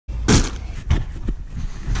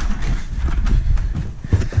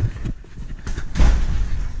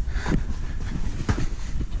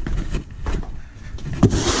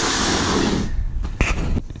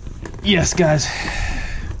Yes, guys.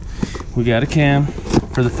 We got a cam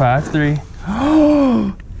for the 5.3.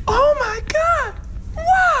 Oh my God!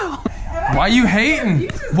 Wow! Why you hating?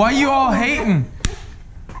 Why you all hating?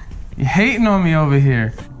 You hating on me over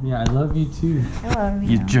here. Yeah, I love you too. I love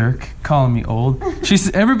you. You jerk. Calling me old.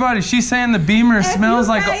 She's saying the Beamer smells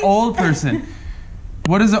like an old person.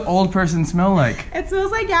 What does an old person smell like? It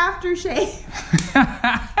smells like aftershave.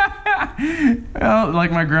 Well,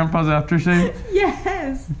 like my grandpa's aftershave?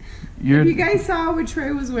 Yes. If you guys saw what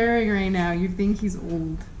Trey was wearing right now, you'd think he's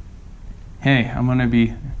old. Hey,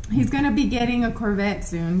 He's gonna be getting a Corvette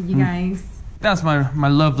soon, you guys. That's my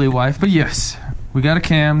lovely wife. But yes, we got a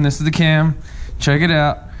cam. This is the cam. Check it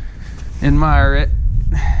out. Admire it.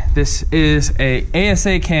 This is a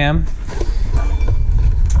ASA cam.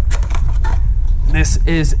 This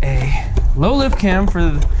is a low lift cam for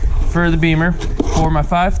the Beamer for my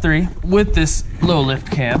 5.3. With this low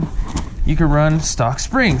lift cam, you can run stock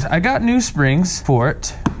springs. I got new springs for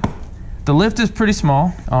it. The lift is pretty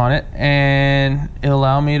small on it, and it'll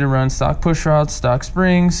allow me to run stock push rods, stock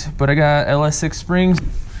springs, but I got LS6 springs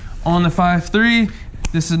on the 5.3.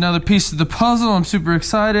 This is another piece of the puzzle. I'm super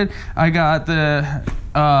excited. I got the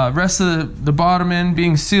rest of the bottom end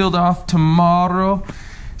being sealed off tomorrow.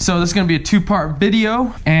 So this is gonna be a 2-part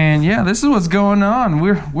video, and yeah, this is what's going on.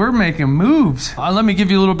 We're making moves. Let me give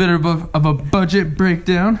you a little bit of a budget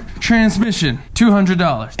breakdown. Transmission,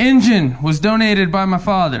 $200. Engine was donated by my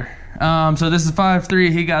father. So this is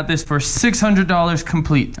 5.3. He got this for $600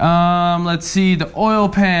 complete. Let's see, the oil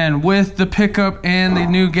pan with the pickup and the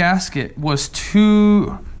new gasket was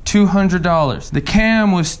 $200. The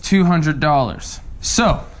cam was $200.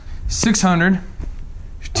 So 600.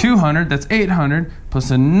 200, that's 800, plus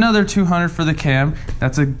another 200 for the cam,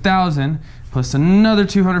 that's 1,000, plus another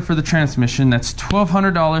 200 for the transmission, that's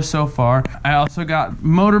 $1,200 so far. I also got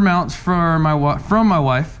motor mounts from my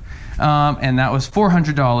wife, and that was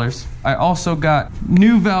 $400. I also got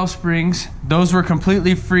new valve springs. Those were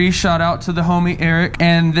completely free. Shout out to the homie Eric.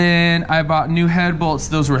 And then I bought new head bolts.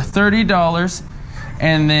 Those were $30.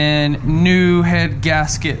 And then new head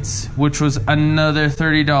gaskets, which was another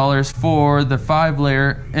 $30 for the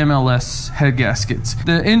 5-layer MLS head gaskets.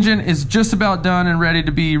 The engine is just about done and ready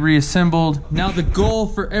to be reassembled. Now the goal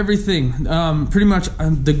for everything, pretty much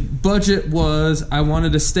the budget was I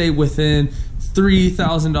wanted to stay within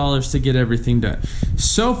 $3,000 to get everything done.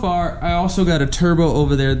 So far, I also got a turbo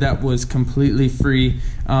over there that was completely free.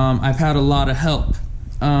 I've had a lot of help,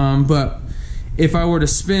 but if I were to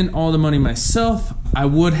spend all the money myself, I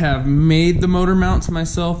would have made the motor mounts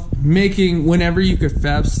myself. Whenever you could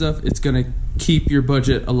fab stuff, it's gonna keep your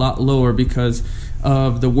budget a lot lower because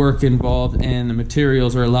of the work involved, and the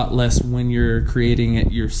materials are a lot less when you're creating it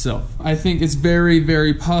yourself. I think it's very,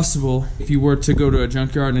 very possible if you were to go to a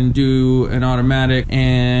junkyard and do an automatic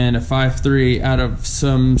and a 5.3 out of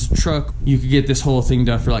some truck, you could get this whole thing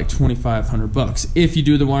done for like $2,500 if you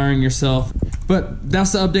do the wiring yourself. But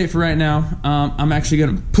that's the update for right now. I'm actually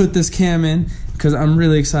gonna put this cam in because I'm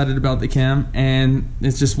really excited about the cam, and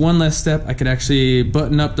it's just one less step. I could actually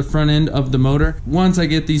button up the front end of the motor. Once I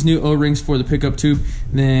get these new O-rings for the pickup tube,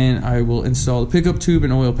 then I will install the pickup tube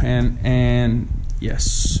and oil pan, and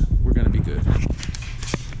yes, we're gonna be good.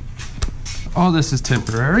 All this is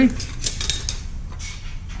temporary,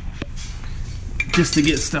 just to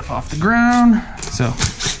get stuff off the ground. So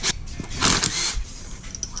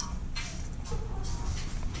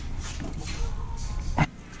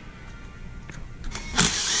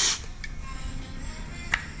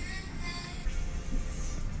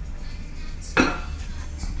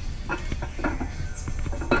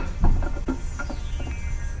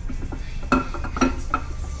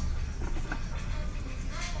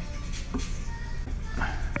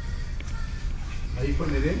Are you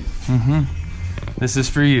putting it in? Mm-hmm. This is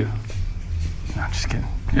for you. No, I'm just kidding.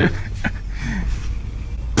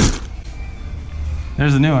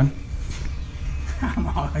 There's a new one. I'm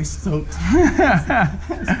all stoked.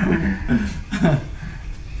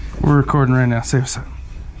 We're recording right now. Say what's up.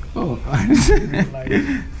 Oh, I'm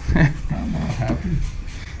all happy.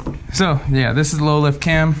 So, yeah, this is low lift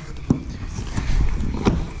cam.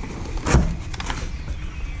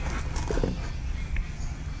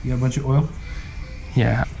 You got a bunch of oil?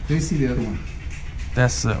 Yeah. Let me see the other one.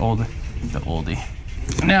 That's the oldie.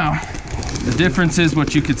 Now, the difference is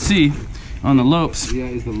what you could see on the lopes. Yeah,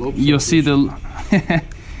 is the lope. You'll see the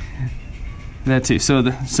that too.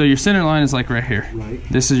 So your center line is like right here. Right.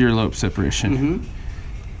 This is your lope separation. Mm-hmm.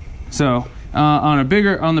 So on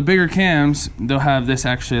the bigger cams, they'll have this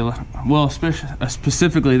actually. Well,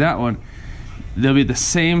 specifically that one, they'll be the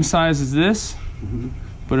same size as this,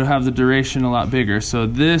 but it'll have the duration a lot bigger. So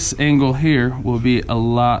this angle here will be a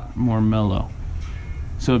lot more mellow.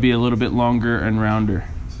 So it'll be a little bit longer and rounder.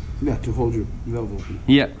 Yeah, to hold your valve open.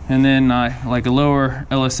 Yeah, and then like a lower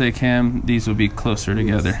LSA cam, these will be closer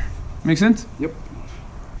together. Make sense? Yep.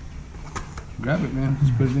 Grab it, man.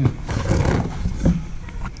 Just put it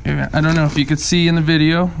in. I don't know if you could see in the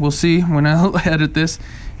video. We'll see when I edit this.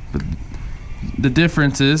 But the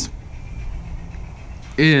difference is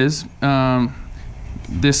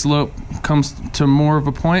this slope comes to more of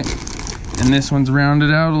a point, and this one's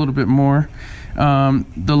rounded out a little bit more.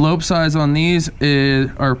 The lobe size on these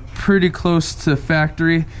are pretty close to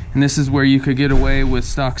factory, and this is where you could get away with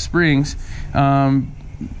stock springs,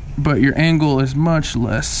 but your angle is much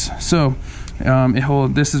less. So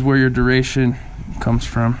this is where your duration comes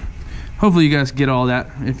from. Hopefully you guys get all that.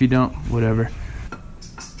 If you don't, whatever.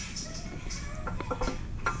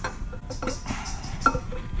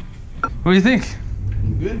 What do you think?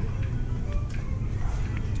 Good.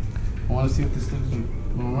 I want to see what this thing's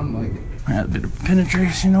gonna run like. Add a bit of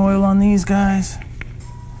penetration oil on these guys,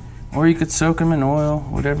 or you could soak them in oil,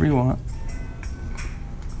 whatever you want.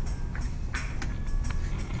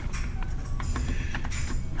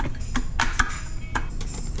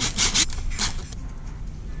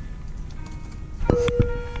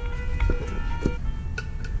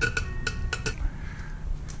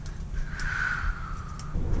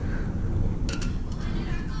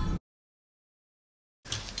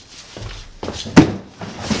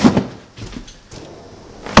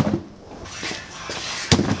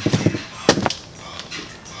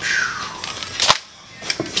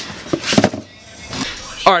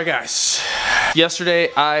 All right, guys. Yesterday,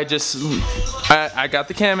 I got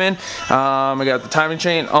the cam in, I got the timing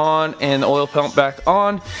chain on and the oil pump back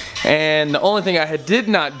on, and the only thing I did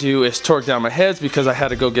not do is torque down my heads because I had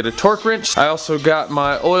to go get a torque wrench. I also got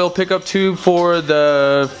my oil pickup tube for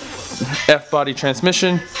the F-body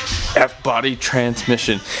transmission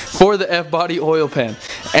for the F-body oil pan,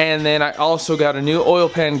 and then I also got a new oil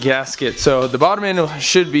pan gasket. So the bottom end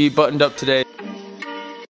should be buttoned up today.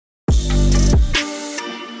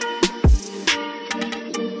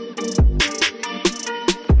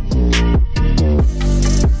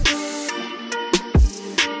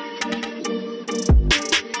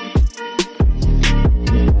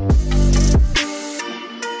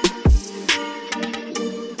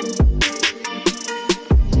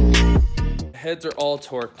 Heads are all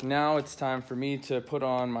torqued. Now it's time for me to put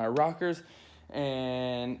on my rockers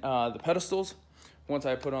and the pedestals. Once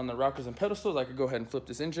I put on the rockers and pedestals, I could go ahead and flip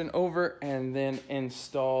this engine over and then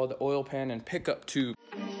install the oil pan and pickup tube.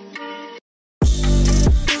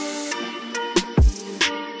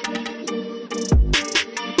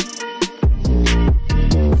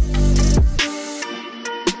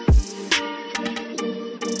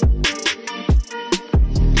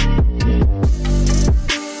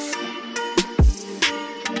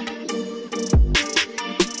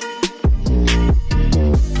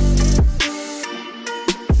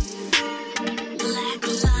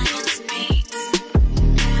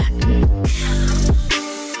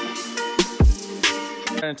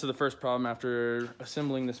 Into the first problem after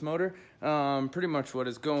assembling this motor. Pretty much what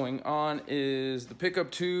is going on is the pickup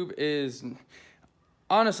tube is,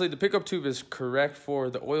 honestly, the pickup tube is correct for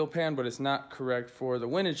the oil pan, but it's not correct for the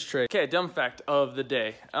windage tray. Okay, dumb fact of the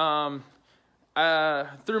day.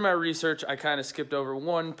 Through my research, I kind of skipped over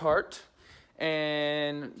one part,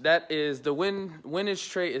 and that is the windage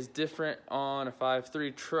tray is different on a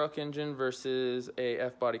 5.3 truck engine versus a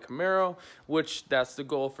F-body Camaro, which that's the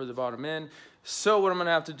goal for the bottom end. So what I'm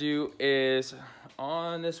gonna have to do is,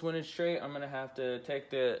 on this windage tray, I'm gonna have to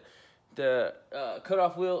take the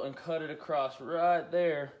cutoff wheel and cut it across right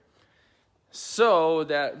there, so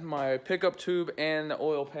that my pickup tube and the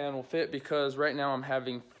oil pan will fit, because right now I'm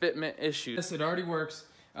having fitment issues. Yes, it already works.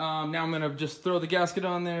 Now I'm gonna just throw the gasket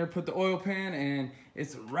on there, put the oil pan, and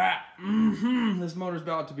it's a wrap. This motor's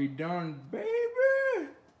about to be done, baby.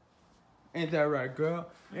 Ain't that right,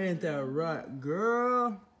 girl? Ain't that right,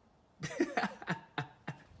 girl?